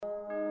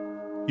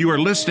You are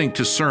listening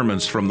to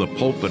sermons from the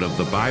pulpit of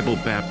the Bible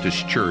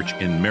Baptist Church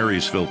in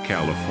Marysville,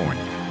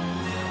 California.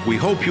 We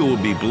hope you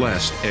will be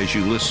blessed as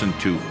you listen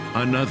to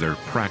another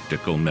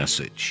practical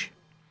message.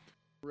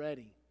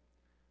 Ready,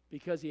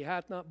 because he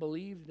hath not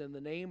believed in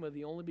the name of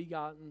the only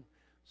begotten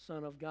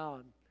Son of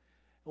God.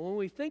 And when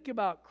we think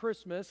about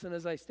Christmas, and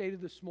as I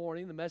stated this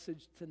morning, the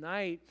message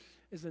tonight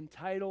is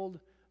entitled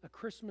A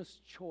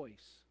Christmas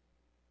Choice.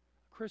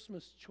 A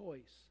Christmas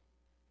Choice.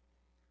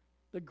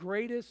 The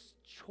greatest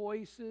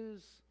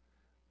choices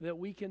that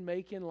we can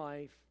make in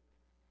life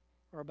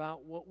are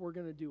about what we're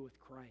going to do with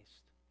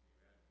Christ.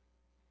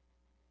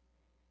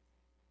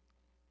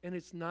 And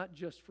it's not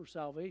just for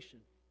salvation.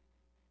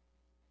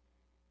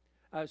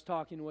 I was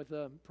talking with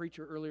a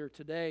preacher earlier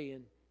today,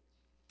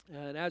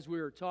 and as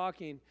we were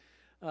talking,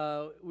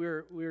 we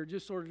were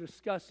just sort of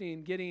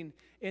discussing getting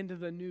into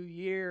the new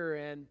year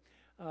and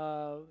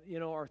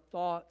our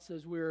thoughts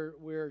as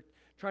we're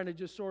trying to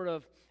just sort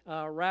of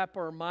wrap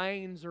our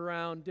minds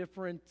around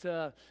different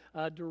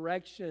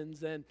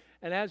directions. And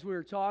as we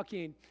were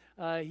talking,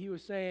 he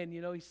was saying,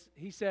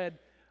 he said,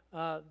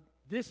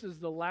 this is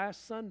the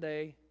last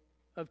Sunday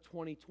of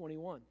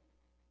 2021.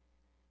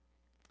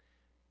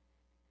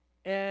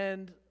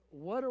 And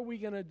what are we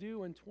going to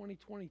do in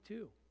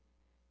 2022?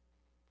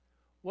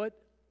 What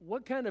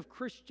kind of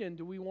Christian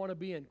do we want to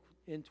be in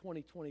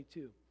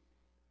 2022?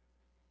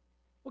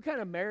 What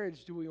kind of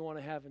marriage do we want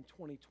to have in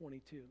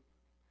 2022?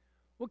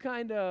 What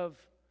kind of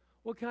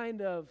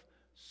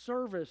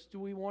service do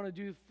we want to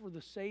do for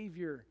the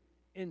Savior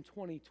in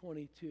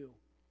 2022?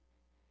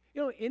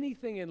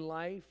 Anything in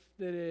life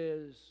that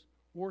is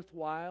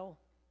worthwhile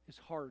is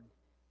hard.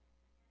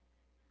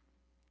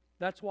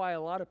 That's why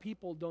a lot of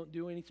people don't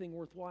do anything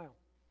worthwhile.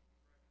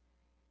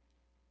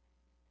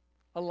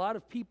 A lot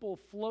of people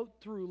float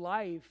through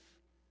life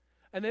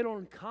and they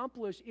don't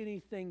accomplish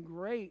anything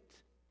great,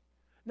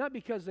 not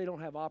because they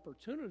don't have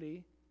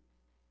opportunity,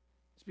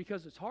 it's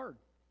because it's hard.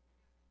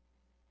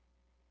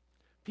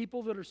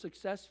 People that are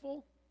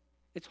successful,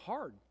 it's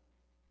hard.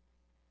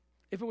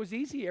 If it was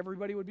easy,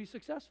 everybody would be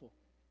successful.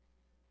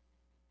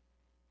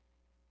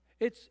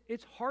 It's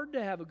hard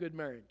to have a good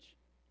marriage.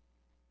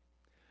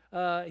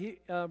 I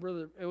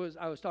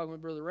was talking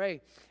with Brother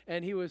Ray,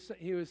 and he was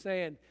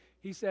saying,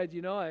 he said,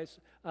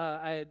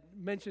 I had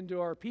mentioned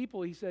to our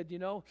people, he said,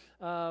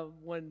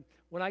 when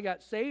I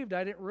got saved,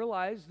 I didn't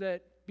realize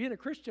that being a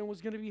Christian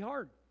was going to be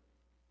hard.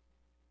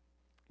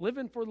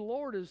 Living for the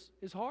Lord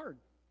is hard.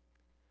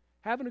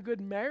 Having a good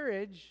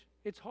marriage,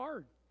 it's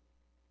hard.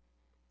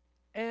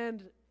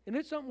 And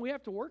it's something we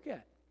have to work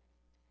at.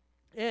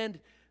 And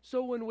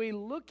so when we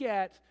look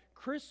at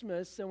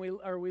Christmas and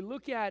we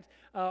look at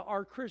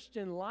our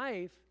Christian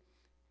life,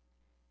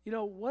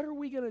 what are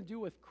we going to do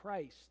with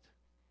Christ?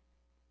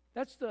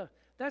 That's the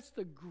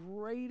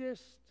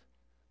greatest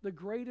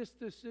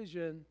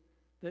decision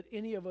that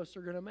any of us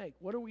are going to make.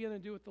 What are we going to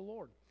do with the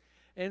Lord?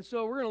 And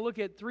so we're going to look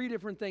at three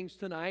different things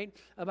tonight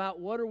about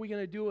what are we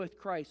going to do with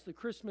Christ, the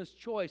Christmas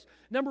choice.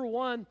 Number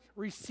one,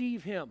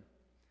 receive Him.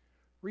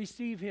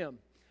 Receive Him.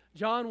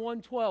 John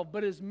 1:12,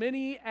 but as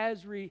many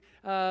as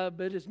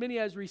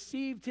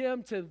received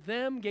Him, to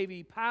them gave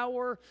He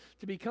power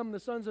to become the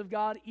sons of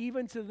God,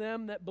 even to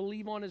them that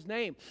believe on His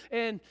name.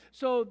 And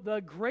so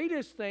the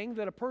greatest thing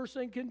that a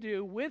person can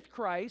do with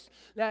Christ,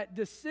 that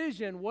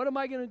decision, what am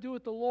I going to do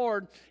with the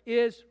Lord,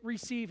 is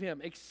receive Him.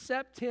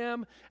 Accept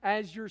Him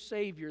as your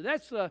Savior.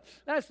 That's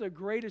the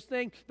greatest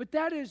thing, but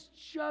that is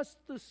just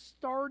the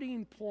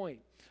starting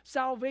point.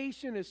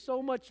 Salvation is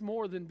so much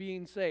more than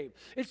being saved.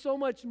 It's so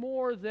much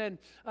more than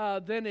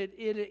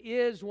it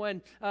is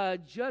when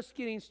just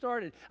getting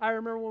started. I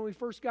remember when we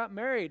first got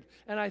married,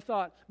 and I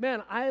thought,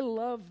 man, I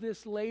love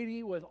this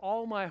lady with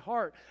all my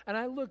heart. And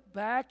I look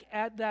back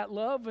at that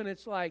love, and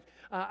it's like,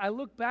 I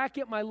look back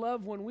at my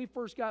love when we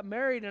first got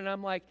married, and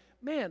I'm like,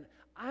 man,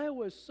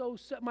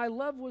 my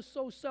love was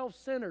so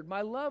self-centered.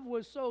 My love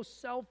was so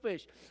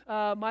selfish.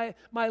 My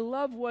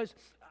love was,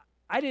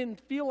 I didn't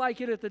feel like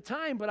it at the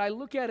time, but I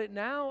look at it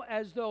now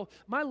as though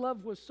my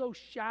love was so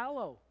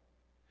shallow.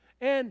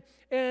 And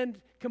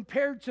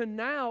compared to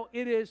now,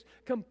 it is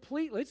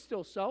completely, it's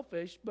still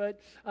selfish, but,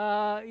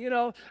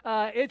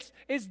 it's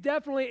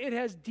definitely, it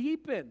has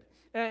deepened.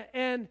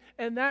 And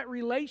that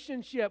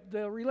relationship,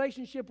 the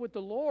relationship with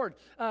the Lord,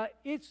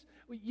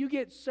 you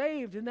get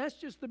saved, and that's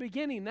just the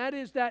beginning. That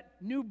is that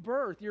new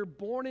birth. You're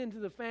born into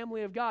the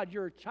family of God.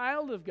 You're a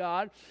child of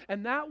God,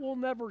 and that will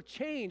never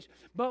change.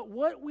 But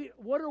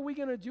what are we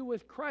going to do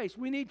with Christ?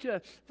 We need to,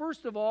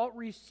 first of all,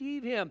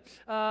 receive Him.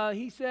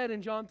 He said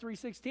in John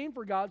 3:16,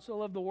 for God so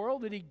loved the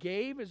world that He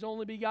gave His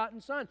only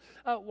begotten Son.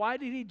 Why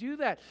did He do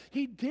that?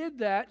 He did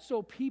that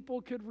so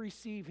people could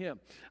receive Him,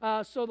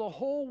 so the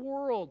whole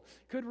world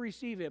could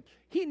receive Him.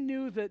 He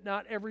knew that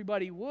not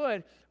everybody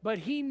would, but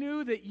He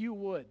knew that you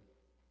would.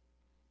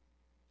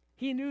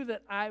 He knew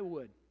that I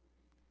would.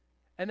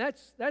 And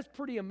that's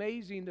pretty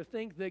amazing to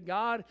think that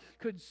God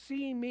could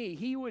see me.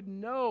 He would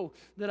know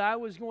that I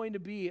was going to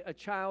be a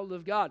child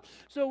of God.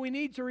 So we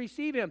need to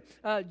receive him.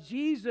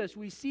 Jesus,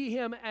 we see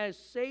him as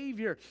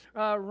Savior.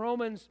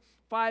 Romans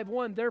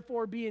 5:1,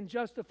 therefore being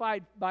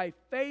justified by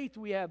faith,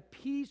 we have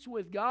peace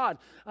with God.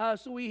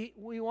 So we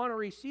want to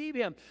receive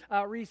him.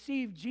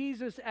 Receive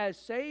Jesus as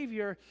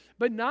Savior,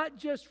 but not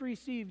just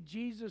receive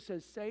Jesus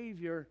as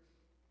Savior,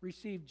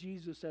 receive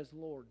Jesus as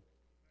Lord.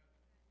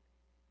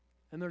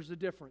 And there's a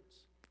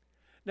difference.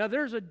 Now,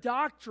 there's a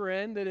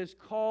doctrine that is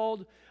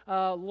called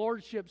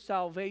Lordship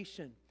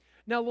Salvation.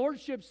 Now,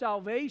 Lordship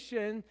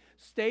Salvation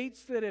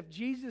states that if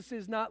Jesus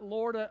is not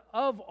Lord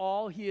of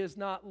all, he is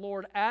not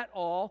Lord at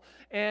all,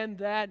 and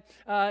that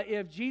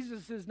if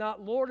Jesus is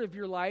not Lord of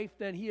your life,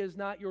 then he is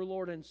not your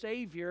Lord and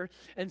Savior,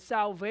 and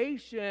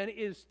salvation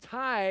is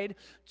tied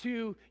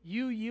to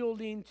you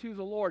yielding to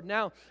the Lord.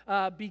 Now,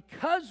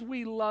 because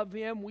we love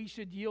him, we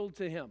should yield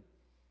to him.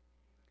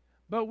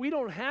 But we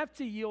don't have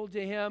to yield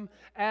to him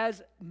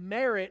as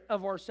merit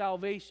of our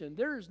salvation.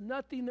 There is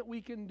nothing that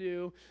we can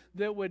do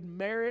that would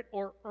merit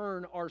or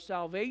earn our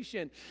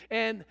salvation.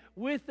 And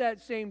with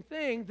that same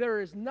thing, there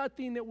is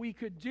nothing that we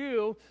could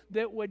do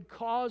that would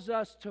cause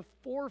us to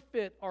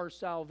forfeit our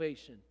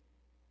salvation.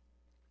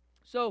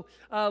 So,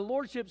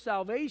 Lordship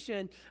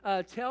Salvation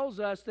tells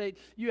us that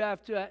you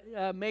have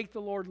to make the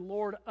Lord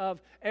Lord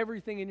of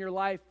everything in your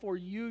life for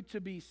you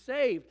to be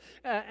saved.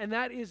 And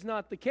that is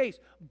not the case.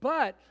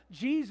 But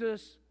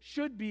Jesus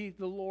should be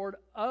the Lord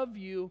of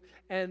you,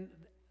 and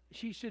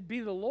he should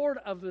be the Lord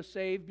of the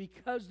saved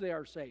because they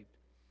are saved.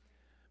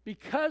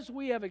 Because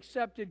we have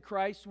accepted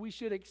Christ, we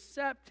should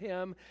accept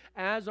him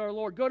as our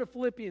Lord. Go to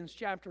Philippians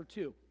chapter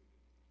 2.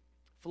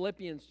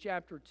 Philippians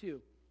chapter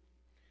 2.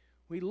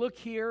 We look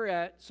here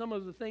at some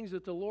of the things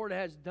that the Lord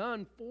has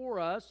done for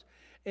us,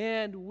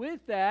 and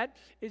with that,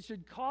 it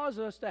should cause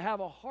us to have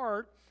a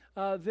heart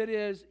that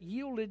is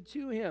yielded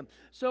to him.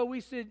 So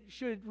we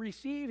should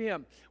receive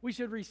him. We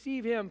should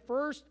receive him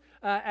first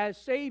as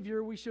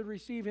Savior. We should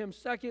receive him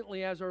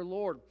secondly as our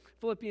Lord.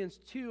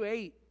 Philippians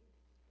 2:8,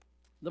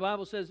 the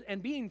Bible says,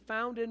 and being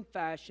found in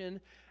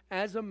fashion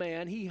as a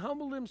man, he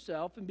humbled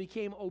himself and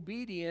became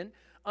obedient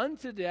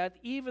unto death,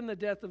 even the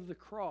death of the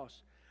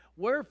cross.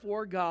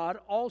 Wherefore God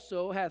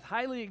also hath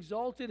highly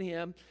exalted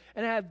him,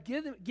 and hath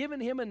given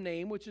him a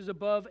name which is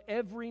above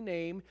every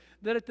name,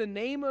 that at the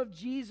name of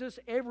Jesus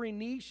every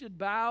knee should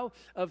bow,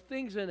 of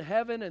things in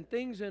heaven and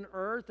things in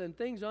earth and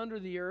things under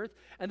the earth,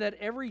 and that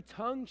every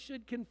tongue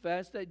should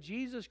confess that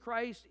Jesus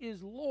Christ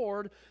is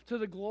Lord, to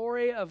the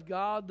glory of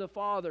God the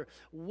Father.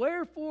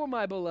 Wherefore,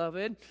 my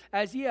beloved,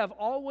 as ye have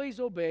always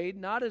obeyed,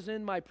 not as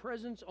in my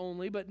presence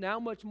only, but now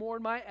much more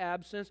in my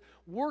absence,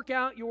 work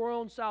out your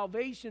own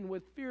salvation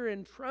with fear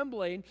and trembling,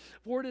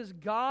 for it is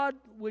God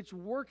which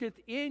worketh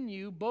in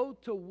you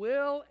both to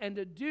will and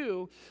to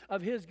do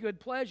of his good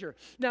pleasure.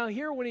 Now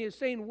here, when he is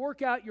saying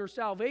work out your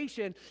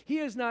salvation, he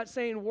is not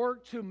saying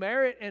work to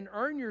merit and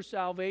earn your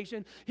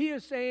salvation. He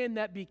is saying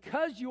that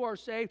because you are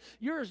saved,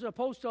 you're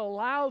supposed to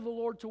allow the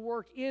Lord to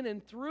work in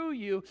and through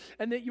you,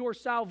 and that your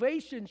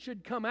salvation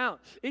should come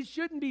out. It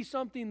shouldn't be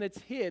something that's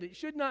hid. It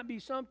should not be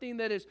something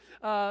that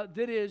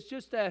is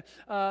just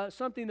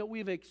something that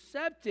we've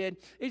accepted.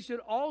 It should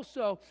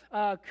also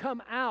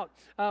come out.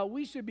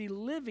 We should be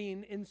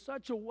living in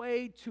such a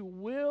way to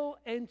will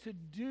and to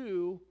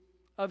do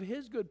of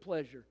his good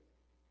pleasure,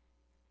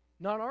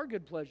 not our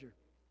good pleasure.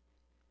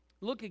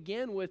 Look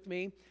again with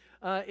me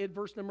at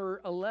verse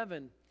number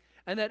 11.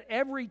 And that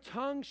every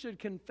tongue should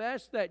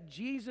confess that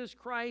Jesus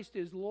Christ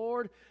is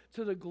Lord,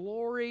 to the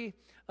glory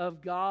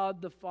of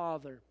God the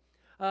Father.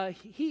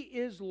 He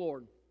is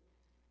Lord.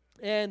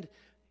 And,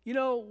 you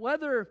know,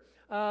 whether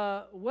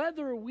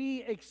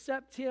we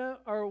accept him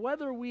or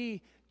whether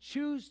we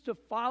choose to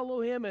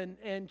follow him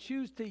and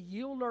choose to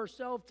yield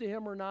ourselves to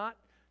him or not,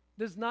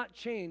 does not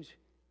change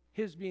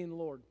his being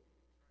Lord.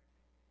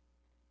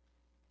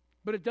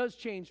 But it does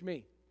change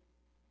me.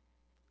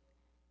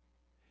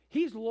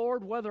 He's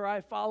Lord whether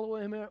I follow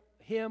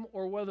him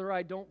or whether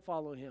I don't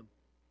follow him.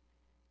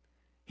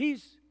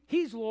 He's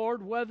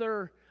Lord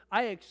whether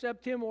I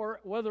accept him or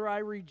whether I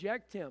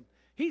reject him.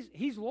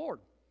 He's Lord.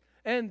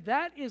 And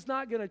that is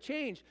not going to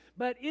change.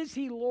 But is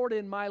he Lord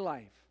in my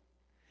life?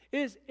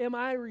 Am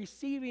I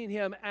receiving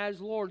him as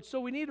Lord? So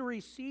we need to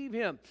receive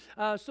him.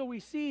 So we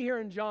see here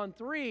in John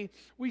 3,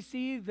 we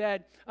see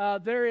that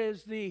there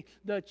is the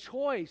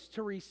choice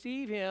to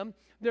receive him.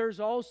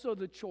 There's also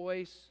the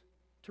choice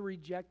to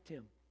reject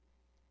him.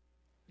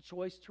 The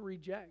choice to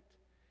reject.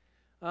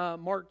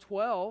 Mark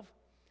 12,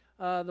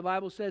 the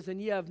Bible says,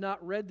 and ye have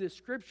not read this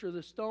scripture,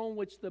 the stone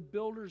which the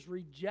builders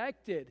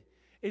rejected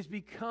is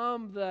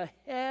become the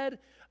head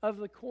of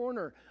the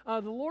corner.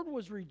 The Lord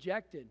was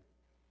rejected.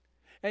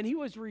 And he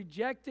was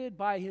rejected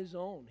by his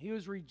own. He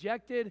was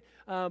rejected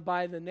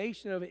by the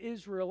nation of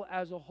Israel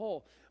as a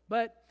whole.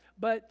 But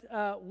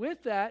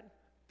with that,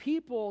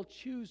 people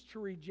choose to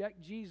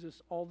reject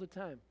Jesus all the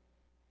time.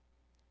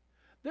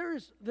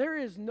 There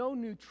is no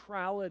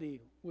neutrality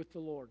with the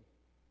Lord.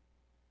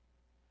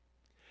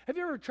 Have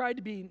you ever tried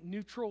to be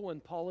neutral in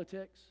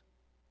politics?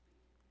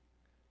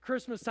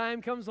 Christmas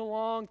time comes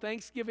along,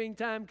 Thanksgiving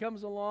time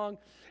comes along,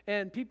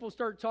 and people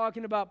start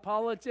talking about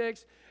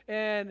politics,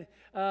 and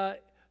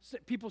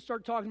people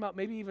start talking about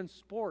maybe even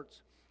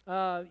sports.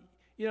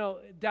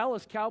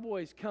 Dallas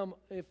Cowboys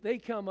if they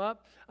come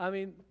up, I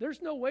mean,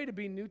 there's no way to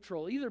be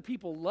neutral. Either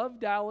people love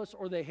Dallas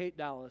or they hate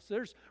Dallas.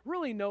 There's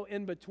really no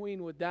in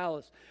between with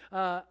Dallas.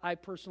 I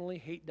personally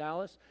hate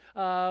Dallas.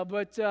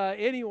 But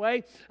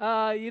anyway,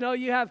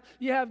 you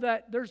have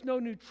that, there's no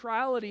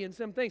neutrality in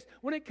some things.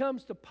 When it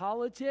comes to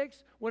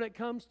politics, when it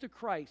comes to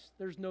Christ,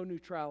 there's no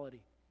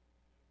neutrality.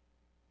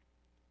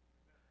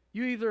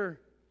 You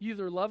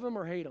either love him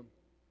or hate him.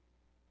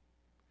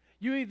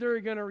 You either are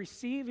going to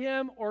receive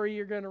him or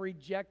you're going to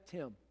reject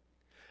him.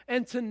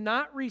 And to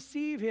not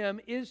receive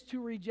him is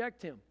to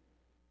reject him.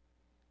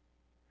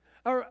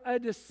 Or a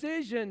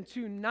decision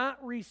to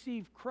not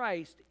receive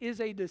Christ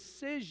is a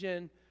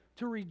decision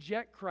to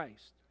reject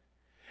Christ.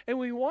 And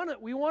we want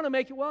to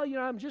make it,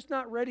 I'm just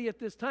not ready at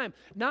this time.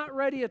 Not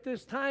ready at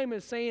this time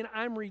is saying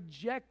I'm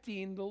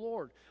rejecting the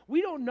Lord.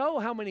 We don't know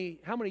how many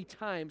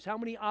times, how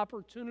many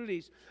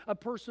opportunities a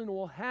person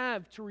will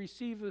have to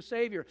receive the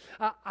Savior.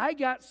 I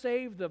got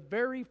saved the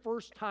very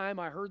first time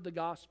I heard the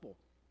gospel.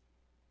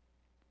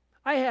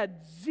 I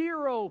had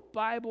zero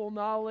Bible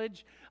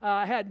knowledge.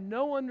 I had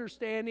no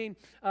understanding.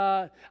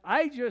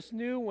 I just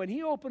knew when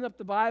he opened up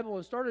the Bible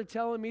and started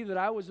telling me that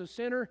I was a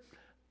sinner,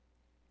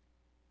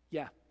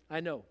 yeah, I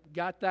know,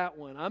 got that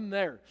one. I'm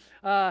there.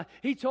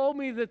 He told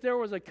me that there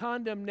was a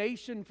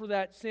condemnation for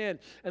that sin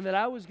and that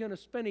I was going to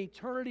spend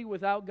eternity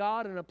without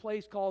God in a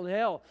place called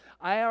hell.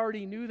 I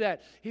already knew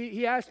that.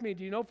 He asked me,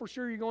 do you know for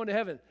sure you're going to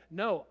heaven?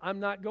 No, I'm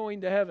not going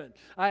to heaven.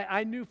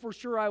 I knew for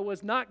sure I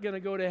was not going to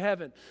go to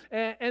heaven.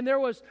 And there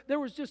was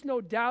just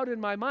no doubt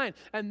in my mind.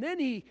 And then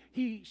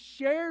he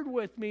shared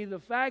with me the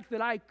fact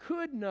that I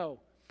could know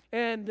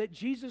and that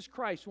Jesus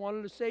Christ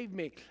wanted to save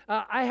me.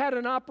 I had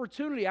an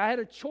opportunity. I had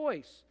a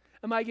choice.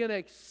 Am I going to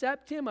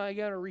accept him? Am I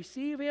going to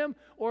receive him?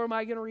 Or am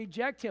I going to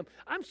reject him?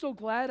 I'm so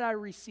glad I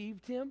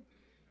received him.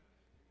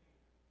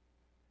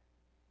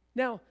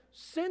 Now,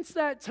 since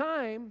that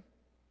time,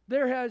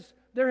 there has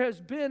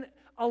been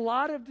a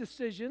lot of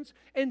decisions,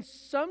 and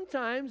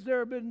sometimes there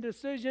have been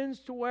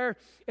decisions to where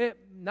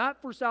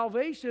not for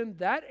salvation,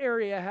 that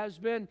area has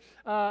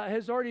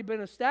already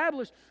been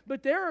established,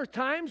 but there are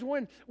times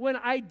when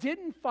I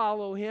didn't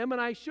follow him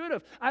and I should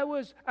have. I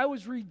was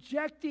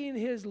rejecting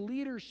his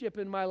leadership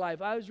in my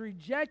life. I was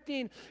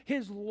rejecting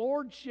his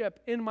lordship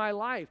in my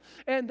life,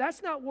 and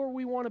that's not where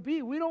we want to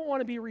be. We don't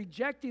want to be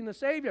rejecting the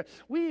Savior.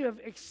 We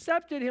have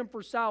accepted him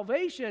for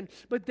salvation,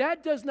 but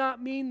that does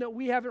not mean that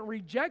we haven't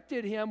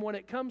rejected him when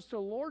it comes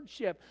to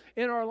lordship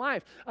in our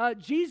life.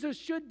 Jesus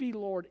should be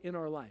Lord in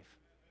our life.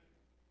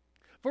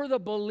 For the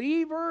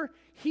believer,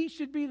 he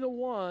should be the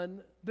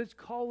one that's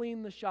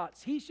calling the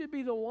shots. He should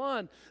be the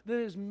one that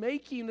is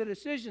making the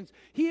decisions.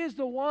 He is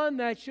the one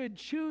that should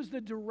choose the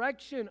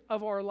direction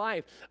of our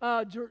life,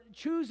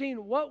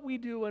 choosing what we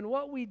do and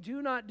what we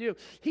do not do.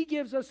 He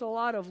gives us a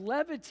lot of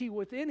levity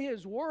within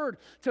his word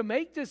to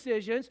make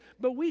decisions,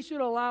 but we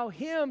should allow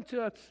him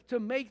to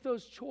make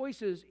those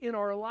choices in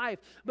our life.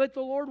 But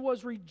the Lord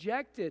was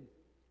rejected.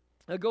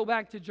 Go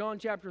back to John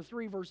chapter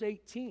 3, verse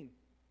 18.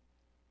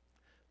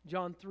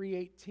 John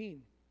 3:18.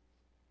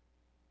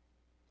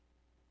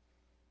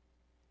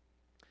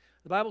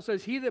 The Bible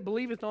says, he that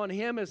believeth on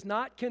him is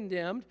not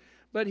condemned,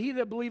 but he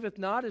that believeth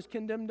not is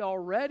condemned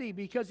already,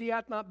 because he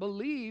hath not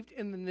believed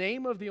in the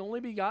name of the only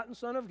begotten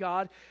Son of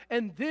God.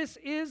 And this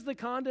is the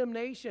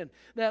condemnation,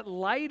 that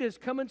light is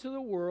come into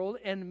the world,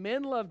 and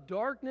men love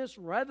darkness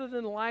rather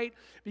than light,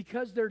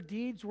 because their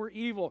deeds were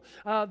evil.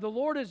 The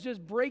Lord is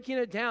just breaking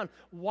it down.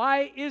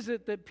 Why is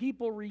it that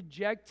people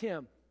reject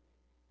him?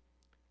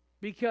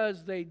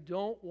 Because they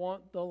don't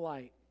want the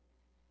light.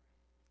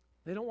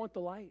 They don't want the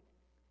light.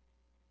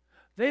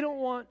 They don't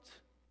want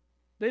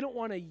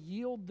to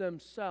yield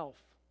themselves.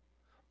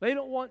 They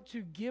don't want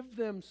to give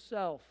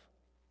themselves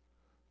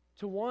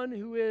to one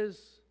who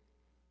is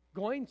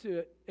going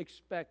to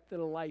expect that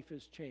a life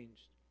is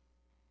changed.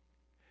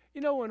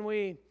 You know, when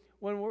we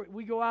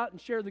go out and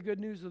share the good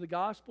news of the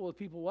gospel with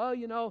people,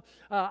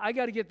 I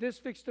got to get this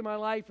fixed in my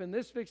life and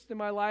this fixed in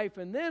my life,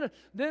 and then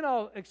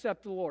I'll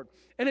accept the Lord.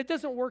 And it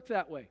doesn't work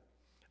that way.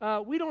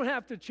 We don't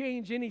have to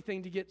change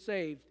anything to get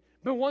saved.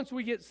 But once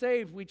we get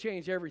saved, we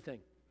change everything.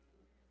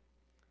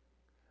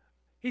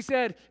 He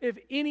said, if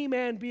any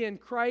man be in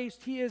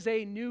Christ, he is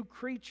a new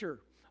creature.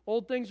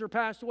 Old things are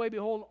passed away.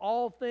 Behold,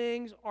 all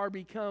things are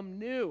become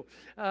new.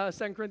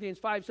 2 Corinthians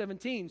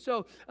 5:17.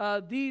 So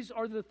these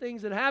are the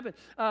things that happen.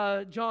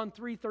 John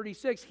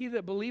 3:36. He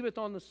that believeth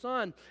on the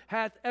Son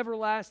hath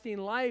everlasting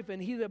life,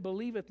 and he that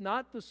believeth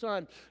not the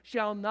Son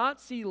shall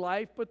not see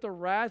life, but the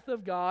wrath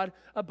of God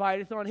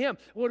abideth on him.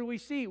 What do we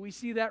see? We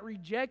see that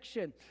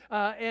rejection.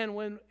 And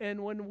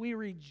when we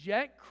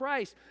reject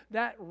Christ,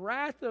 that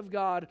wrath of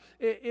God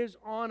is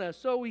on us.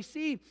 So we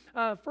see,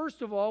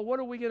 first of all, what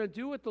are we going to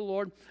do with the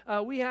Lord?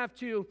 We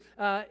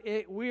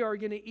are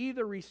going to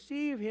either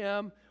receive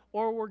him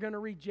or we're going to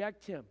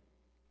reject him.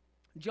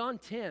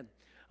 Matthew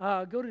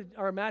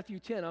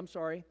 10, I'm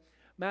sorry.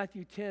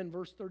 Matthew 10,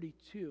 verse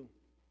 32.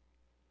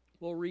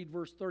 We'll read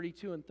verse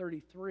 32 and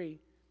 33.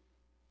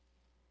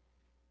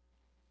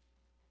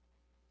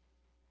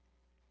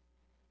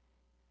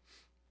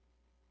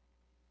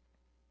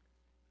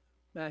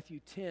 Matthew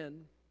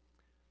 10,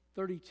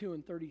 32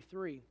 and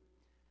 33.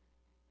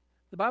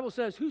 The Bible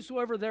says,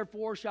 "Whosoever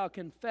therefore shall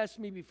confess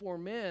me before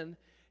men,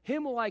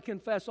 him will I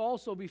confess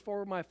also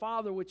before my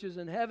Father which is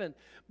in heaven.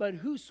 But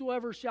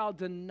whosoever shall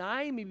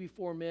deny me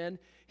before men,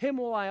 him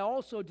will I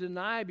also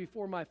deny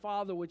before my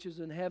Father which is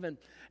in heaven."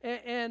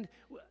 And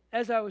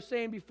as I was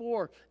saying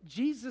before,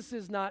 Jesus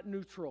is not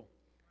neutral,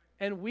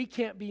 and we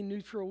can't be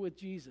neutral with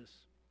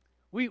Jesus.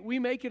 We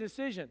make a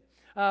decision.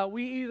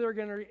 We either are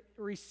going to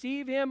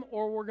receive him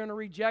or we're going to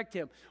reject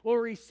him. We'll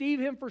receive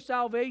him for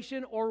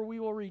salvation or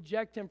we will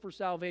reject him for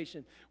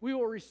salvation. We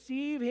will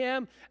receive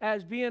him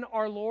as being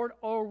our Lord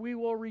or we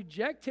will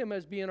reject him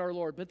as being our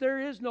Lord. But there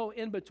is no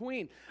in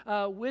between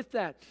with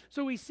that.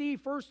 So we see,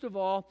 first of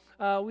all,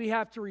 we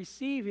have to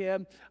receive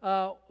him.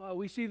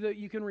 We see that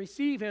you can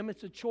receive him.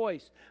 It's a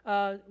choice.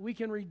 We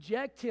can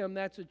reject him.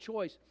 That's a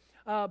choice.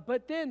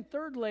 But then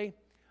thirdly,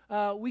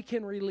 we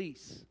can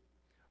release.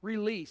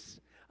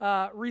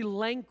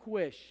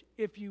 Relinquish,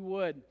 if you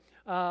would,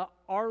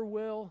 our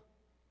will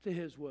to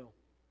his will.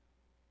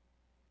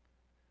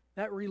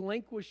 That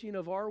relinquishing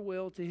of our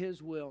will to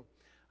his will.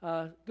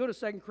 Go to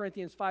 2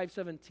 Corinthians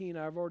 5:17.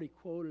 I've already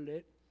quoted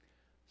it.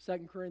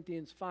 2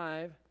 Corinthians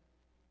 5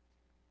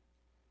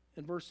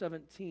 and verse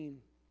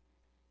 17.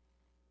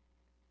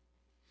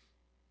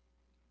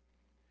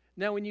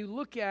 Now, when you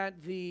look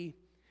at the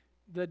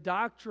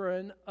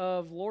doctrine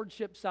of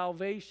lordship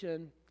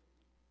salvation,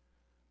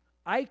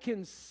 I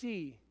can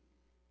see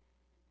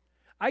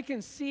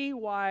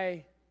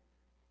why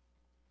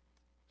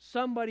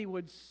somebody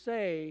would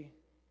say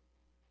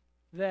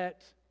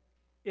that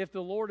if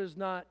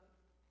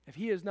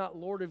he is not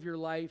Lord of your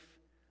life,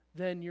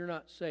 then you're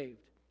not saved.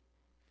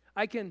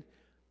 I can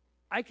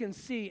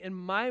see in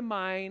my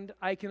mind,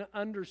 I can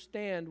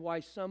understand why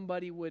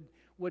somebody would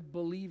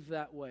believe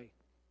that way.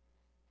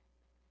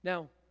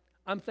 Now,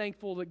 I'm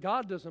thankful that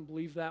God doesn't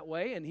believe that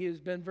way, and he has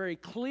been very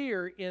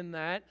clear in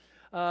that.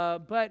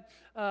 But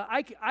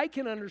I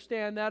can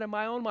understand that in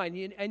my own mind.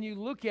 And you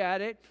look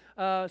at it,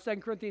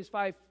 2 Corinthians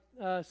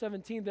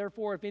 5:17,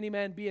 "Therefore, if any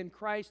man be in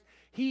Christ,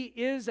 he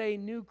is a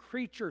new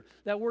creature."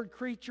 That word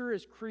creature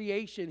is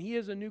creation. He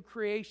is a new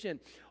creation.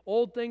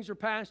 Old things are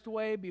passed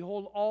away.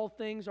 Behold, all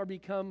things are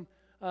become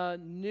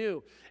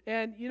new.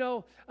 And,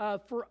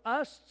 for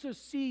us to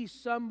see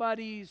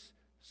somebody's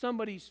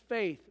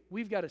faith,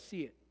 we've got to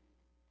see it.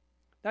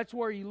 That's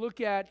where you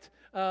look at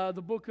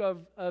the book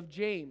of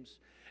James.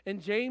 And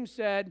James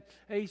said,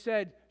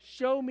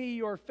 "Show me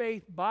your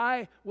faith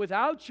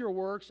without your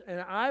works,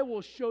 and I will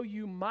show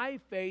you my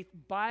faith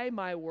by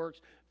my works.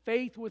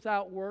 Faith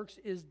without works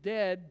is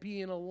dead,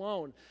 being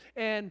alone."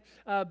 And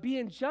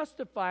being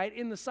justified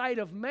in the sight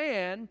of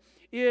man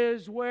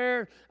is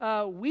where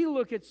we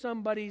look at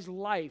somebody's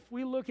life.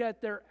 We look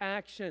at their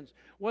actions,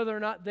 whether or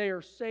not they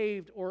are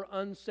saved or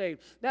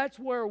unsaved. That's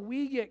where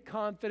we get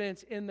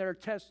confidence in their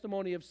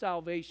testimony of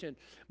salvation.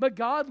 But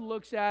God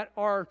looks at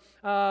our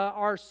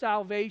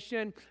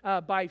salvation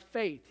by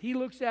faith. He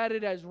looks at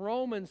it as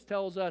Romans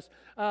tells us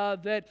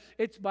that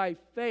it's by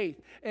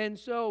faith. And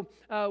so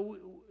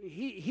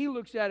he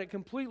looks at it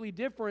completely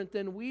different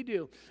than we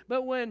do.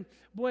 But when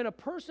a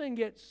person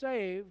gets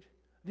saved,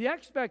 the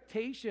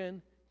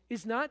expectation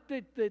is not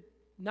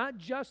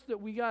just that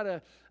we got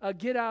a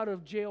get out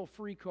of jail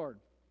free card.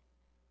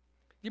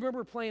 Do you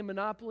remember playing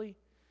Monopoly?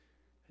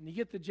 And you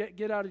get the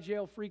get out of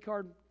jail free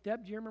card.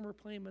 Deb, do you remember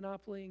playing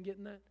Monopoly and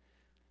getting that?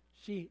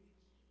 You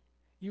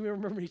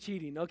remember me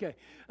cheating. Okay.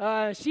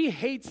 She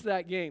hates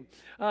that game.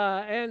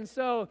 And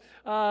so,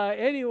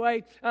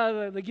 anyway,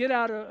 the get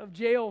out of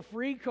jail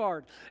free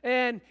card.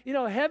 And,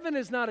 heaven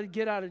is not a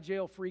get out of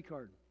jail free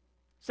card.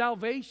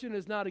 Salvation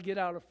is not a get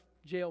out of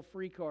jail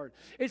free card.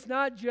 It's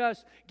not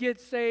just get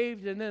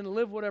saved and then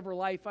live whatever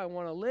life I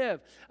want to live.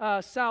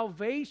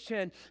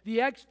 Salvation,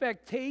 the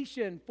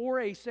expectation for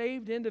a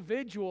saved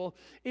individual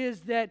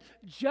is that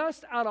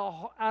just out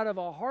of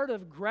a heart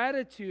of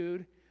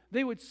gratitude,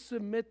 they would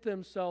submit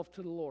themselves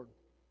to the Lord.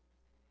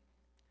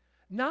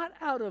 Not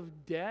out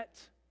of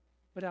debt,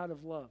 but out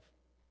of love.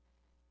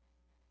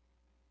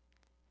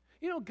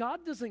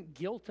 God doesn't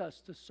guilt us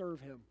to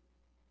serve him.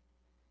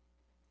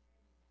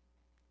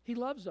 He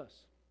loves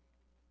us.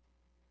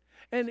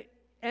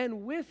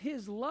 And with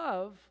his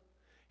love,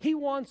 he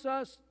wants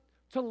us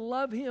to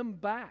love him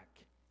back.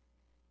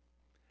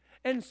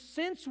 And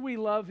since we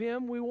love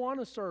him, we want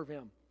to serve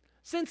him.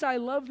 Since I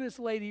love this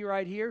lady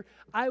right here,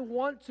 I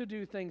want to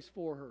do things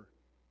for her.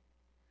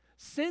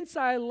 Since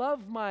I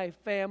love my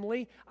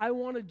family, I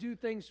want to do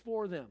things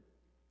for them.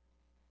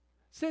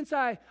 Since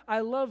I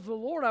love the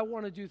Lord, I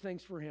want to do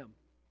things for him.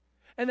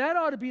 And that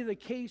ought to be the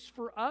case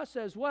for us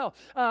as well.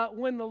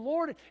 When the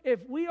Lord,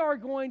 if we are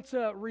going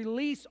to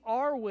release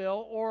our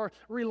will or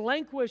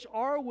relinquish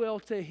our will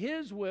to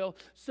His will,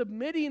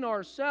 submitting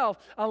ourselves,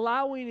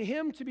 allowing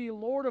Him to be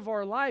Lord of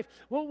our life,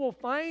 what we'll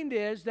find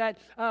is that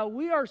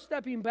we are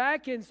stepping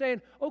back and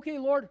saying, okay,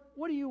 Lord,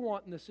 what do you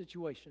want in this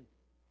situation?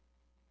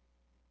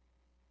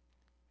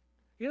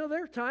 You know,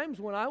 there are times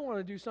when I want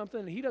to do something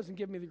and He doesn't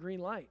give me the green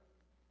light.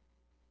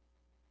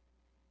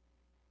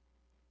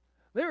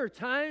 There are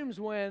times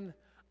when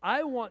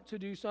I want to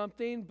do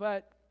something,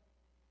 but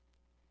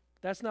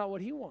that's not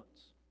what He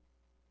wants.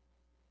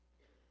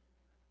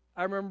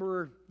 I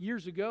remember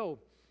years ago,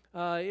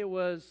 it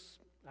was,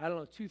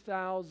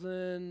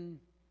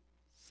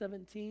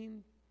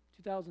 2017,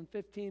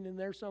 2015, in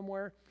there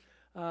somewhere.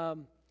 I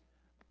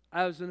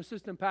was an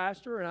assistant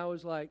pastor, and I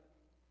was like,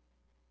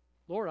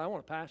 Lord, I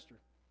want to pastor.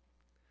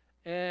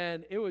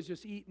 And it was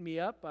just eating me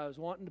up. I was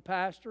wanting to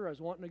pastor. I was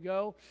wanting to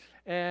go.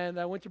 And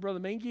I went to Brother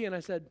Mingy, and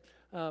I said,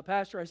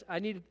 Pastor, I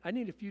need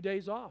a few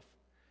days off.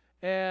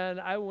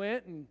 And I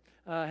went and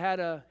had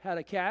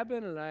a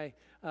cabin, and I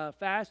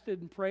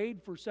fasted and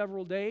prayed for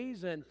several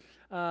days, and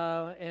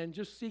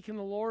just seeking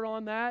the Lord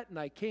on that. And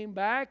I came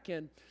back,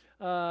 and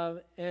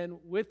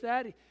with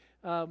that,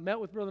 met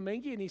with Brother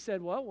Mingy, and he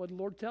said, well, what did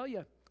the Lord tell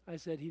you? I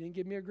said, He didn't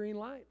give me a green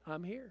light.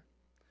 I'm here.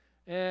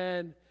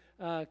 And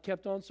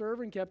kept on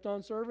serving. And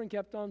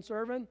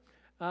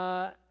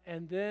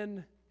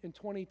then in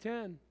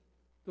 2010,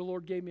 the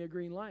Lord gave me a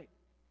green light.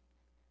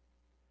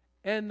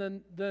 And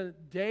the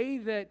day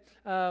that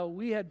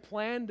we had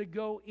planned to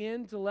go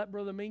in to let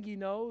Brother Mingy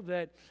know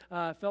that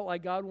I felt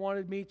like God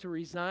wanted me to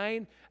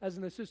resign as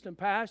an assistant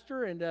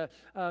pastor and to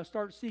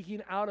start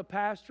seeking out a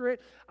pastorate,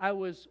 I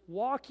was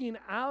walking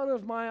out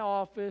of my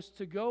office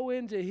to go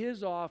into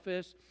his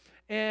office,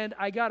 and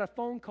I got a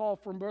phone call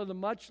from Brother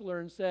Muchler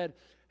and said,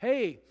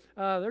 hey,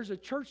 there's a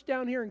church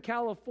down here in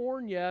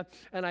California,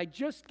 and I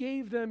just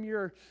gave them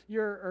it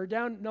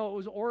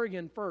was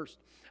Oregon first.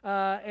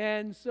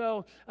 And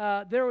so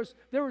there was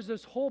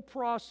this whole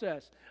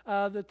process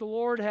that the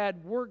Lord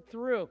had worked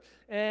through,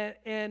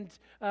 and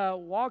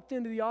walked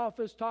into the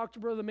office, talked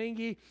to Brother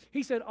Mingy.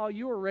 He said, oh,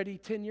 you were ready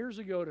 10 years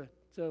ago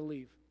to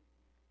leave.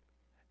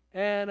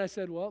 And I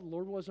said, well, the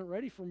Lord wasn't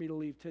ready for me to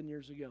leave 10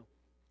 years ago.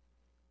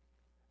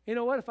 You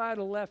know what? If I had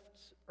left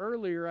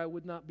earlier, I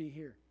would not be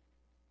here.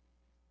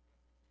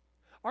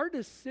 Our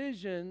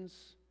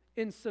decisions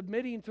in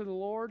submitting to the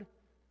Lord,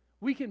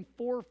 we can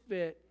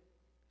forfeit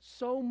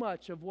so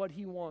much of what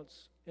He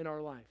wants in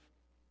our life.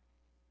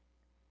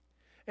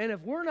 And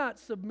if we're not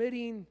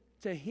submitting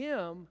to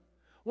Him,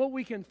 what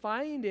we can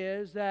find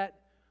is that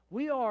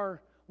we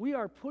are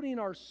putting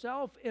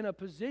ourselves in a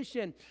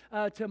position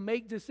to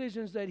make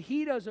decisions that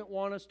He doesn't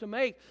want us to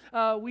make.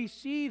 We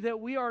see that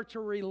we are to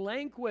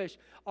relinquish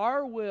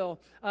our will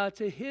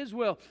to His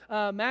will.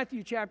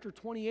 Matthew chapter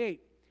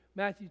 28.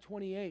 Matthew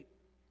 28.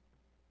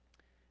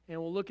 And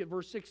we'll look at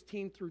verse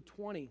 16 through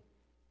 20.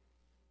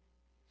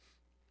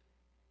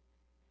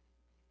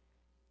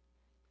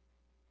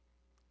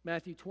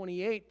 Matthew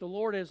 28, the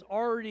Lord has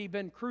already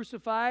been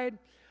crucified.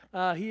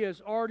 He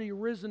has already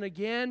risen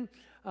again.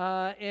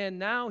 And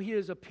now He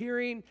is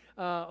appearing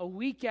a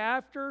week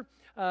after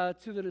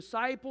to the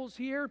disciples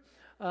here.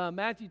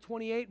 Matthew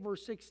 28,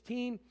 verse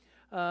 16.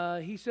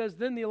 He says,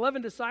 Then the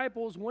 11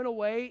 disciples went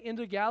away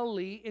into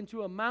Galilee,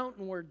 into a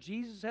mountain where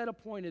Jesus had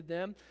appointed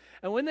them.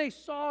 And when they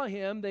saw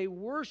Him, they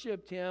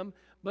worshipped Him,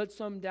 but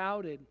some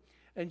doubted.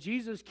 And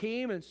Jesus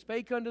came and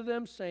spake unto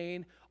them,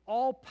 saying,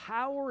 All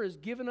power is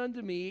given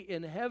unto me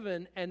in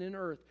heaven and in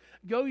earth.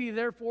 Go ye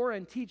therefore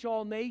and teach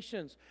all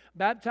nations,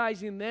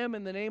 baptizing them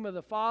in the name of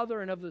the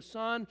Father and of the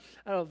Son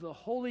and of the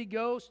Holy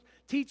Ghost,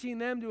 teaching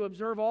them to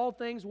observe all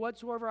things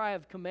whatsoever I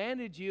have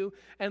commanded you.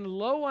 And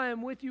lo, I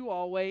am with you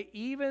always,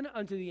 even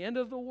unto the end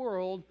of the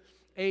world.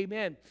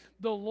 Amen.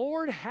 The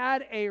Lord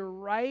had a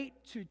right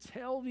to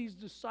tell these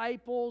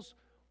disciples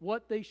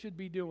what they should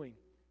be doing.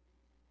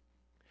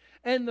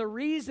 And the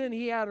reason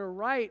He had a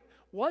right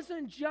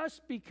wasn't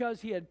just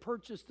because He had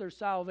purchased their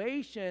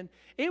salvation.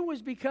 It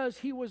was because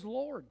He was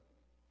Lord.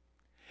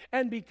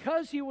 And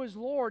because He was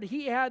Lord,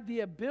 He had the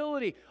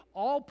ability.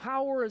 All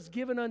power is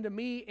given unto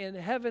me in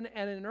heaven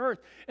and in earth.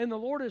 And the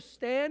Lord is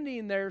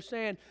standing there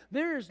saying,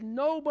 there is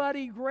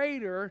nobody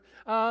greater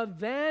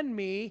than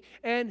me.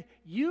 And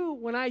you,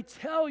 when I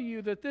tell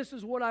you that this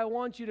is what I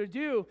want you to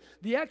do,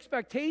 the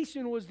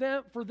expectation was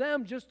for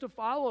them just to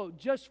follow,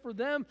 just for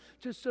them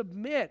to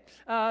submit,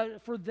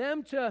 for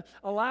them to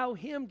allow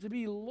Him to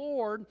be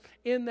Lord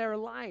in their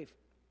life.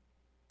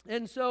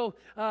 And so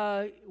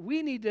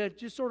we need to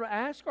just sort of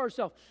ask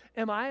ourselves,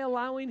 am I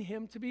allowing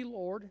Him to be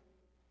Lord,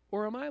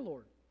 or am I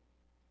Lord?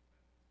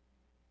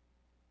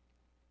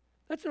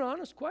 That's an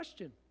honest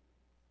question.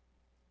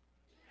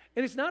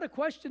 And it's not a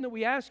question that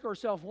we ask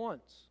ourselves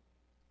once.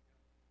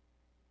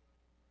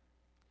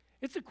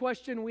 It's a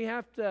question we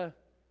have to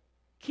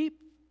keep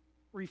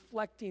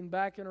reflecting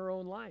back in our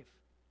own life.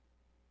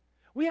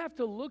 We have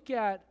to look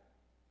at,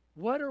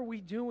 what are we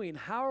doing?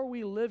 How are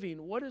we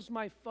living? What is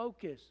my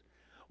focus?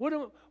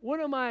 What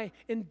am I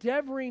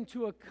endeavoring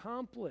to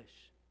accomplish?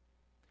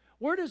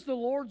 Where does the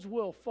Lord's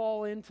will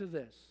fall into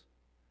this?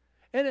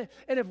 And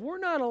if we're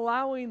not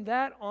allowing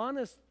that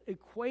honest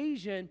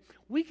equation,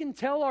 we can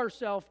tell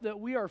ourselves that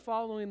we are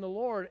following the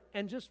Lord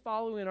and just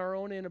following our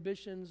own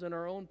inhibitions and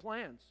our own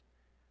plans.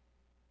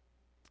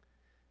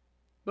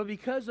 But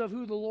because of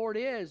who the Lord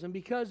is and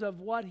because of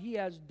what He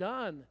has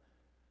done,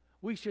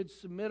 we should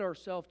submit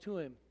ourselves to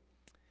Him.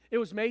 It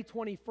was May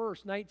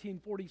 21st,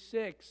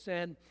 1946,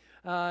 and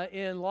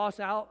in Los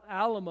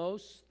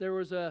Alamos, there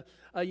was a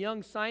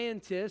young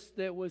scientist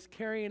that was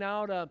carrying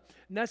out a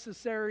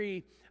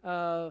necessary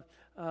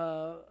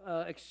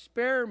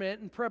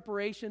experiment in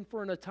preparation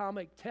for an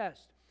atomic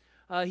test.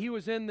 He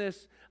was in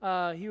this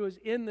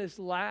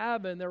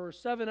lab, and there were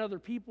 7 other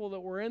people that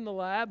were in the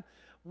lab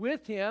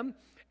with him.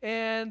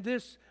 And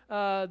this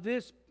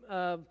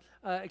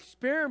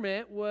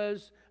experiment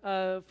was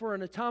for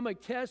an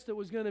atomic test that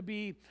was going to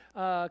be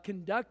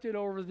conducted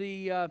over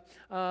the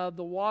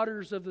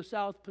waters of the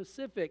South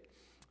Pacific,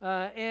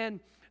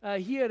 and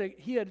he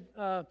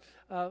had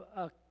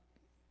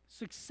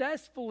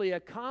successfully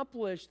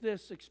accomplished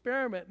this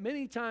experiment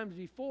many times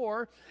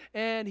before,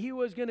 and he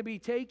was going to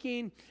be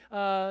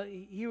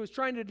he was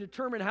trying to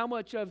determine how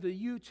much of the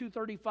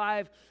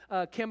U-235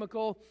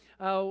 chemical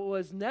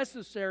was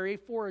necessary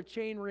for a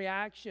chain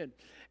reaction.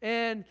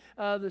 And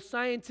the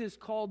scientists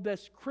called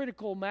this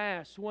critical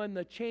mass when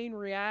the chain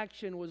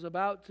reaction was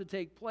about to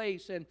take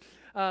place. And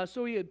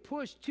so he had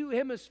pushed 2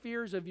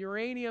 hemispheres of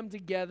uranium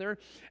together,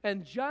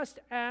 and just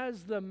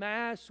as the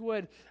mass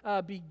would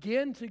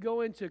begin to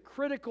go into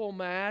critical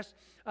mass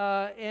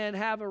and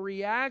have a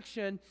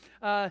reaction,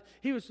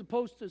 he was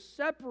supposed to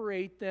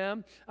separate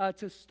them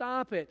to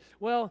stop it.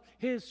 Well,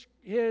 his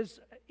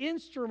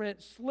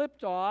instrument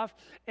slipped off,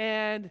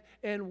 and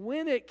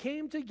when it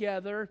came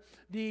together,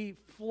 the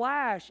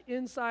flash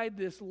inside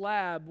this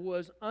lab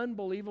was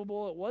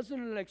unbelievable. It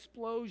wasn't an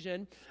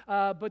explosion,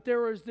 but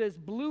there was this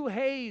blue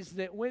haze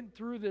that went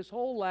through this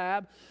whole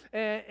lab,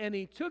 and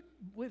he took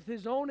with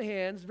his own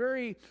hands,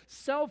 very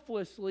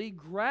selflessly,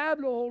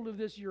 grabbed a hold of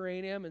this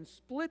uranium and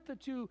split the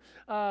 2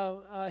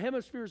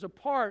 hemispheres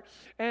apart,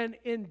 and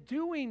in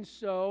doing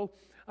so,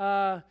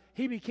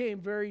 he became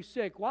very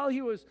sick. While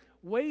he was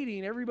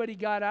waiting, everybody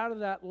got out of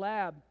that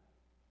lab.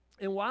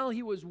 And while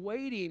he was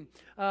waiting,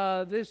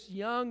 this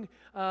young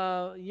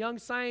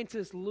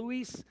scientist,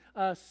 Louis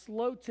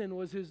Slotin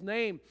was his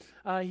name.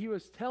 He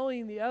was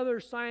telling the other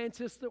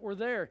scientists that were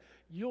there,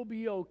 "You'll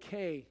be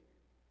okay,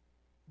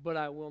 but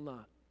I will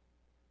not."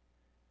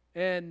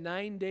 And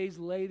 9 days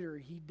later,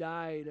 he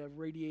died of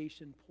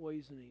radiation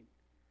poisoning.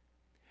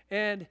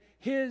 And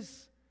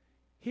his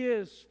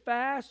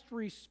fast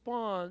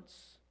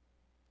response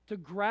to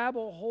grab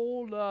a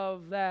hold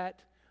of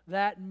that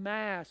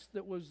mass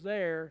that was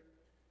there,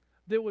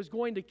 that was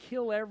going to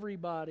kill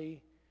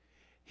everybody,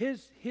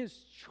 his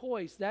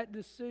choice, that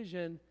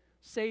decision,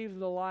 saved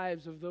the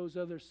lives of those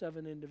other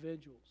 7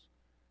 individuals.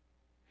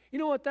 You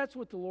know what? That's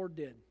what the Lord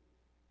did.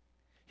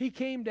 He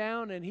came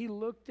down and He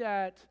looked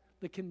at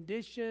the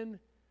condition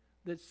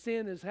that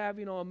sin is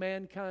having on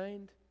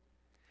mankind,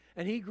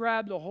 and He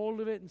grabbed a hold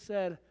of it and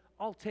said,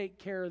 "I'll take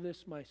care of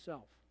this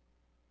myself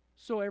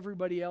so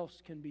everybody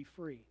else can be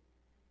free."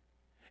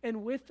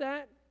 And with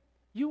that,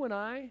 you and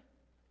I,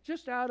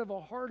 just out of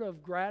a heart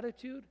of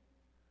gratitude,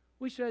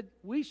 we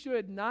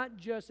should not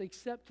just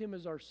accept Him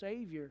as our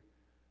Savior.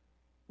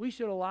 We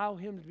should allow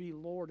Him to be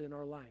Lord in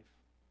our life.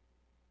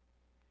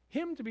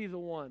 Him to be the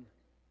one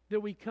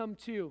that we come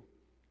to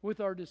with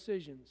our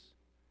decisions.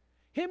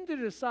 Him to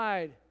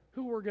decide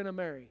who we're going to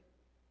marry,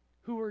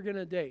 who we're going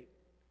to date.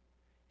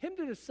 Him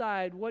to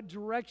decide what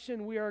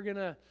direction we are going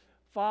to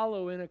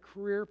follow in a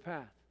career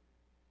path.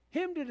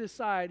 Him to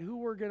decide who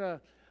we're going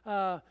to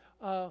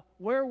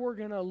where we're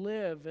going to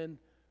live, and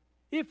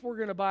if we're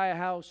going to buy a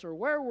house or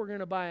where we're going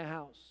to buy a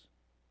house.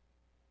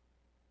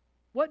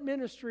 What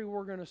ministry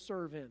we're going to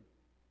serve in.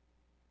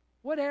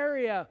 What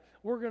area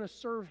we're going to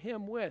serve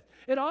Him with.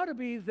 It ought to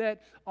be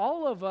that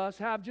all of us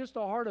have just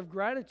a heart of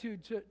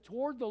gratitude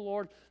toward the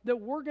Lord, that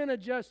we're going to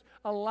just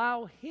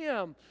allow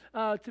Him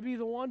to be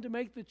the one to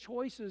make the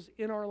choices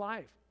in our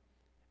life.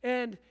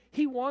 And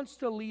He wants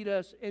to lead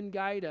us and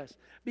guide us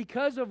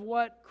because of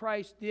what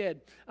Christ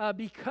did,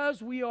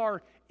 because we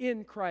are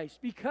in Christ,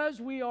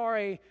 because we are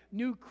a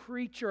new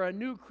creature, a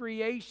new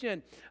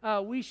creation.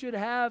 We should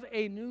have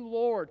a new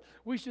Lord.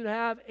 We should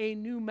have a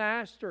new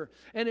Master,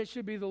 and it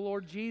should be the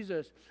Lord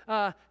Jesus.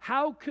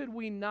 How could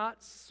we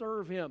not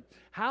serve Him?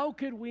 How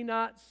could we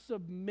not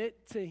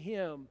submit to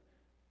Him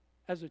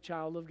as a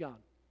child of God?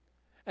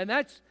 And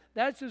that's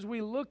as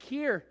we look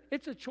here,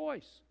 it's a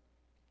choice.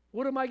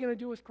 What am I going to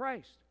do with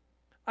Christ?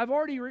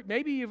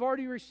 Maybe you've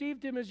already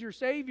received Him as your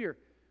Savior,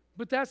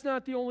 but that's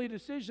not the only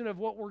decision of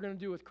what we're going to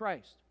do with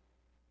Christ.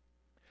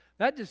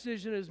 That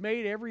decision is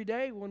made every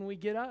day when we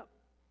get up.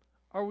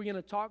 Are we going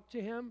to talk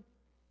to Him,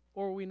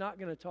 or are we not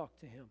going to talk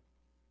to Him?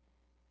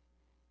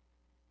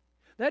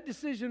 That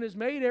decision is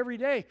made every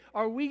day.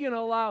 Are we going to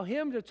allow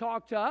Him to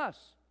talk to us?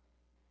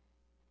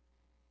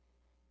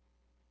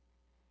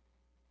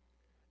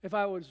 if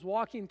I was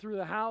walking through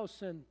the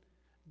house and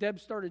Deb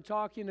started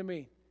talking to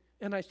me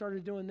and I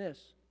started doing this.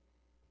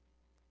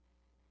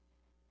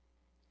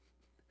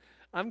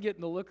 I'm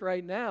getting the look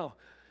right now,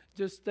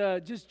 just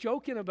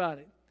joking about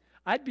it.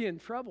 I'd be in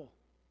trouble.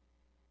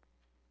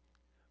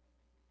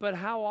 But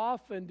how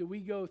often do we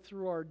go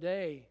through our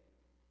day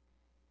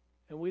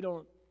and we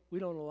don't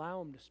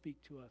allow Him to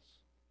speak to us?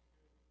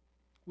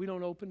 We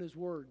don't open His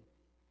Word.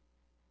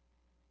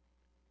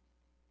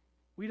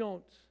 We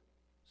don't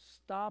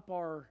stop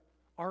our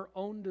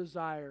own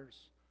desires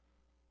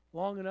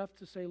long enough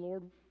to say,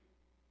 Lord,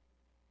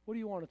 what do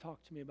you want to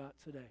talk to me about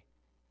today?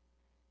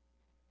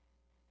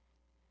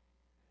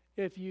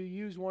 If you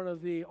use one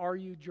of the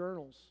RU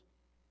journals,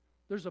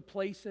 there's a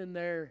place in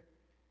there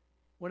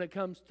when it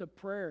comes to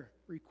prayer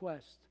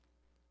request,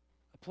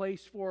 a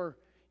place for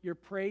your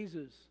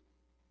praises.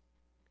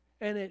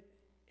 And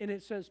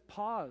it says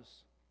pause.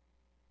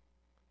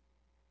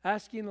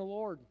 Asking the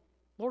Lord,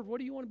 Lord, what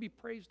do you want to be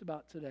praised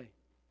about today?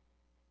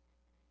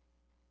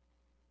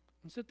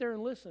 And sit there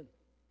and listen.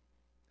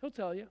 He'll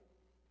tell you.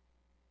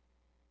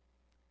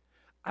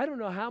 I don't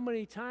know how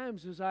many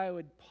times as I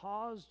would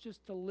pause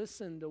just to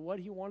listen to what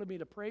He wanted me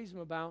to praise Him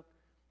about,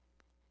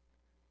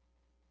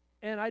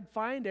 and I'd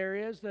find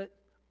areas that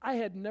I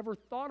had never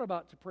thought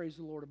about to praise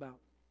the Lord about.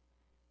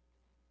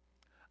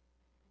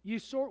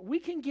 We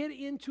can get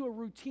into a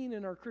routine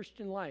in our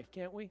Christian life,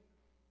 can't we?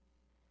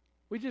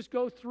 We just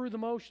go through the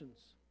motions.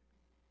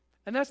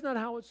 And that's not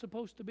how it's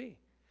supposed to be.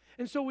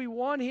 And so we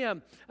want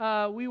Him.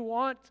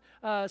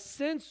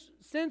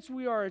 Since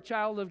we are a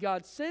child of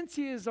God, since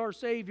He is our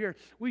Savior,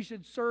 we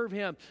should serve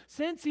Him.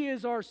 Since He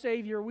is our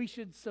Savior, we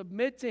should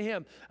submit to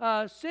Him.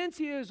 Since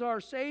He is our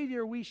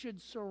Savior, we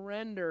should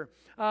surrender.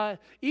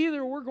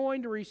 Either we're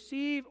going to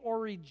receive or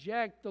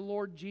reject the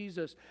Lord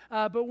Jesus.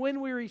 But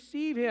when we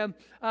receive Him,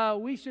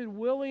 we should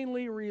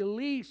willingly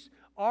release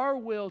our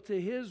will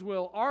to His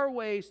will, our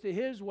ways to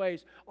His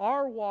ways,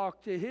 our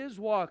walk to His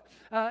walk.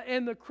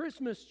 And the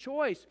Christmas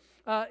choice,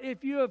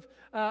 if you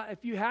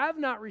have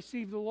not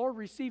received the Lord,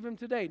 receive Him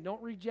today.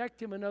 Don't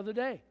reject Him another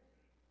day.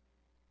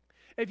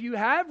 If you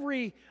have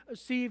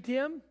received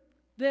Him,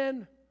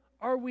 then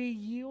are we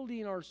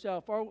yielding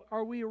ourselves?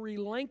 Are we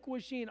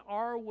relinquishing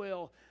our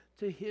will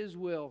to His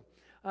will,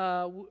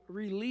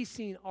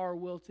 releasing our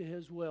will to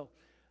His will?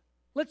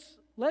 Let's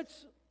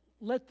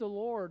let the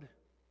Lord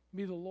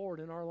be the Lord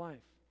in our life.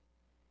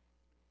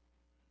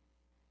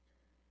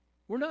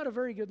 We're not a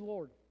very good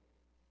Lord.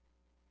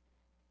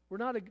 We're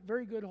not a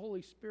very good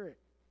Holy Spirit.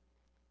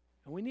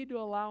 And we need to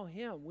allow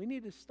Him. We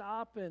need to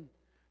stop and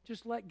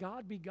just let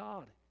God be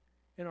God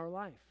in our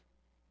life.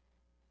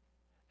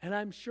 And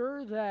I'm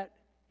sure that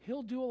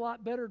He'll do a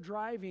lot better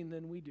driving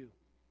than we do.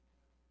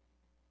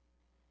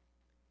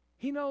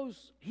 He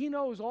knows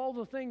all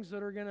the things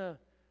that are going to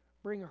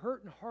bring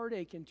hurt and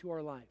heartache into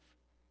our life.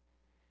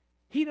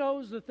 He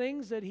knows the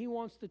things that He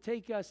wants to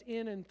take us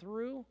in and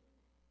through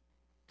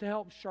to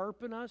help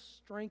sharpen us,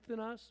 strengthen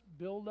us,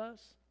 build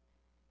us.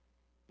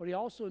 But He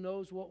also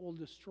knows what will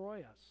destroy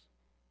us.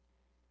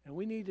 And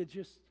we need to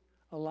just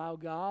allow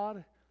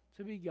God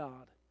to be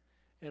God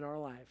in our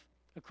life.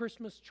 A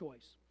Christmas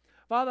choice.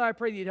 Father, I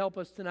pray that You'd help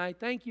us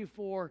tonight. Thank You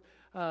for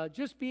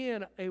just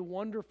being a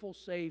wonderful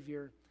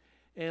Savior.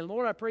 And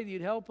Lord, I pray that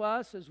You'd help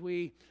us as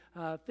we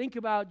think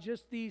about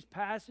just these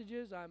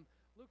passages. I'm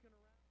looking around.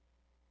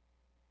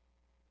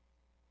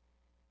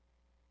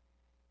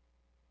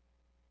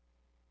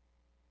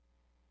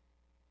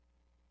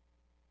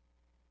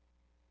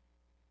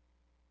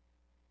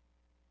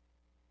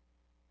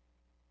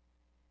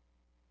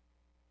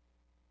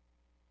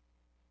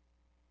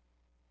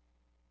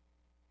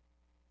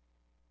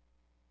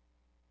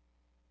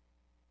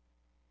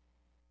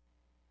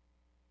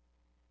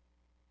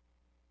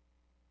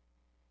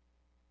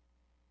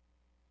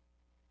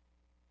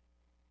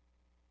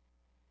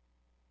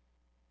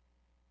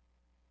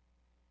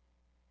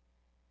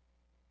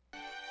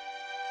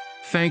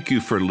 Thank you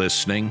for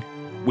listening.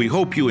 We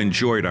hope you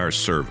enjoyed our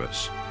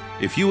service.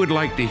 If you would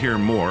like to hear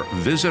more,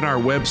 visit our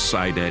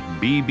website at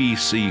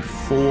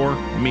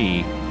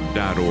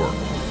bbc4me.org.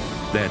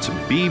 That's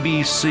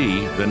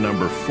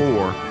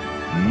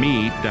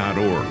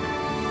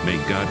bbc4me.org. May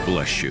God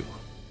bless you.